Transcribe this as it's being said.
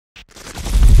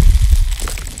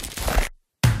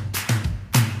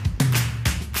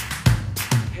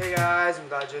Hey guys, I'm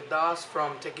Das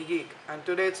from TechyGeek, and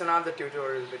today it's another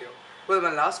tutorial video. Well,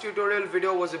 my last tutorial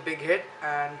video was a big hit,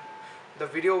 and the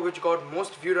video which got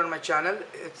most viewed on my channel,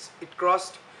 it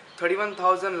crossed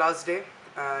 31,000 last day,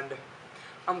 and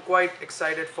I'm quite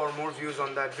excited for more views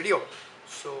on that video.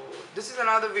 So this is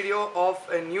another video of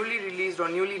a newly released or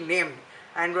newly named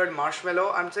Android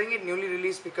Marshmallow. I'm saying it newly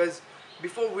released because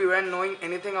before we weren't knowing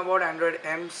anything about Android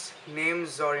M's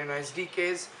names or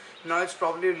SDKs. Now it's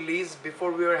properly released.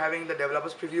 Before we were having the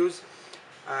developers previews.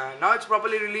 Now it's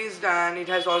properly released, and it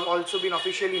has also been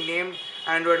officially named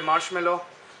Android Marshmallow.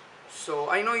 So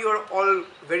I know you're all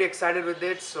very excited with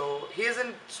it. So here's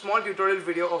a small tutorial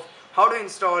video of how to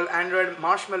install Android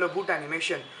Marshmallow boot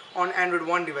animation on Android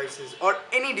One devices, or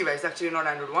any device, actually not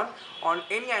Android One, on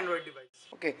any Android device.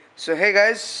 Okay, so hey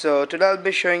guys, so today I'll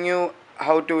be showing you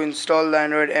how to install the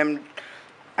Android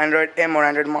M or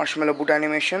Android Marshmallow boot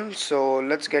animation. So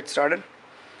let's get started.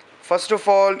 First of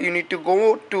all, you need to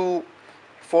go to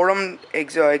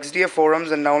XDF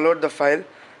forums and download the file.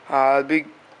 I'll be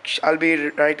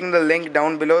writing the link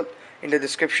down below in the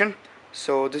description.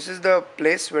 So this is the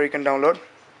place where you can download.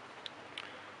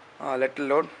 Let it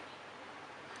load.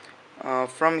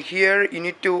 From here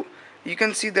you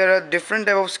can see there are different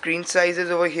type of screen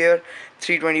sizes over here: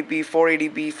 320p,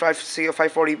 480p,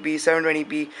 540p,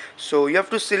 720p. So you have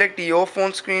to select your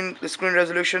phone screen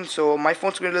resolution. So my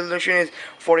phone screen resolution is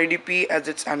 480p as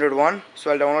it's Android One, so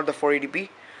I'll download the 480p.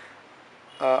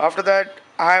 After that,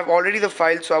 I have already the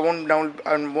file, so I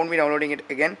won't be downloading it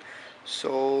again.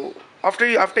 So after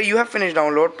you have finished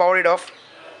download, power it off.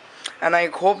 And I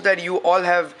hope that you all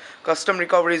have custom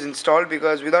recoveries installed,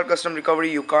 because without custom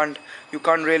recovery you can't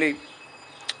really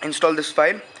install this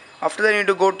file. After that, you need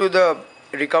to go to the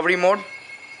recovery mode.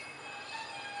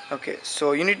 Okay,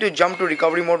 so you need to jump to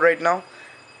recovery mode right now.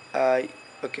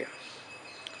 Okay,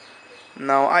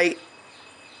 now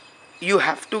you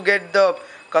have to get the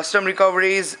custom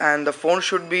recoveries, and the phone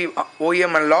should be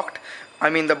OEM unlocked. I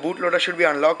mean, the bootloader should be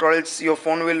unlocked, or else your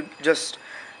phone will just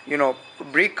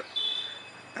break.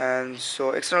 And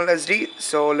so external SD.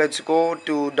 So let's go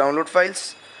to download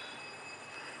files.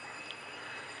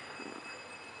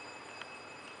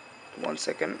 One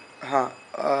second.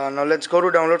 Now let's go to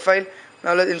download file.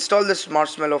 Now let's install this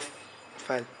Marshmallow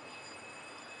file.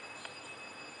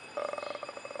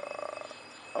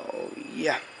 Oh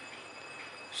yeah.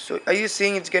 So are you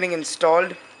seeing it's getting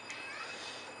installed?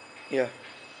 Yeah.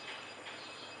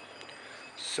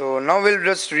 So now we'll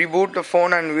just reboot the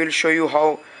phone and we'll show you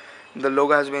how the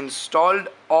logo has been installed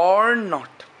or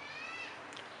not.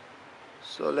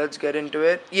 So let's get into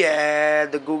it. Yeah,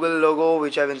 the Google logo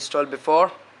which I've installed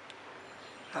before.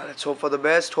 Now let's hope for the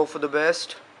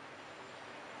best.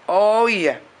 Oh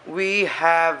yeah, we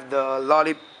have the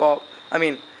lollipop,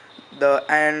 the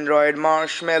Android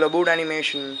Marshmallow boot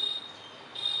animation.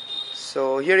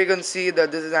 So here you can see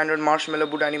that this is Android Marshmallow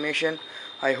boot animation.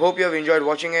 I hope you have enjoyed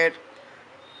watching it.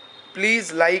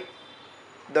 Please like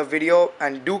the video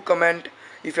and do comment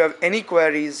if you have any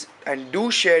queries, and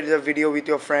do share the video with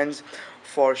your friends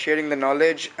for sharing the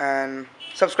knowledge, and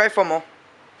subscribe for more.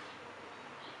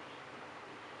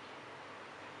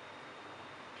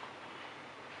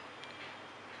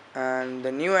 And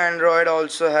the new Android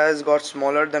also has got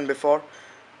smaller than before.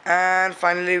 And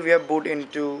finally we have boot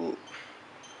into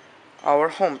our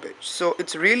home page. So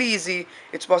it's really easy.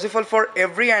 It's possible for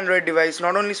every Android device,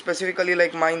 not only specifically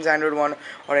like mine's Android One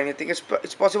or anything.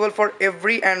 It's possible for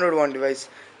every Android One device,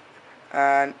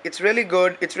 and it's really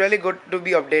good to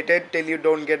be updated till you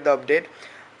don't get the update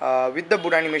with the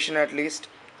boot animation at least.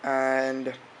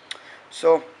 And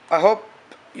so I hope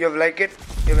you have liked it,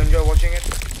 you have enjoyed watching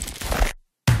it.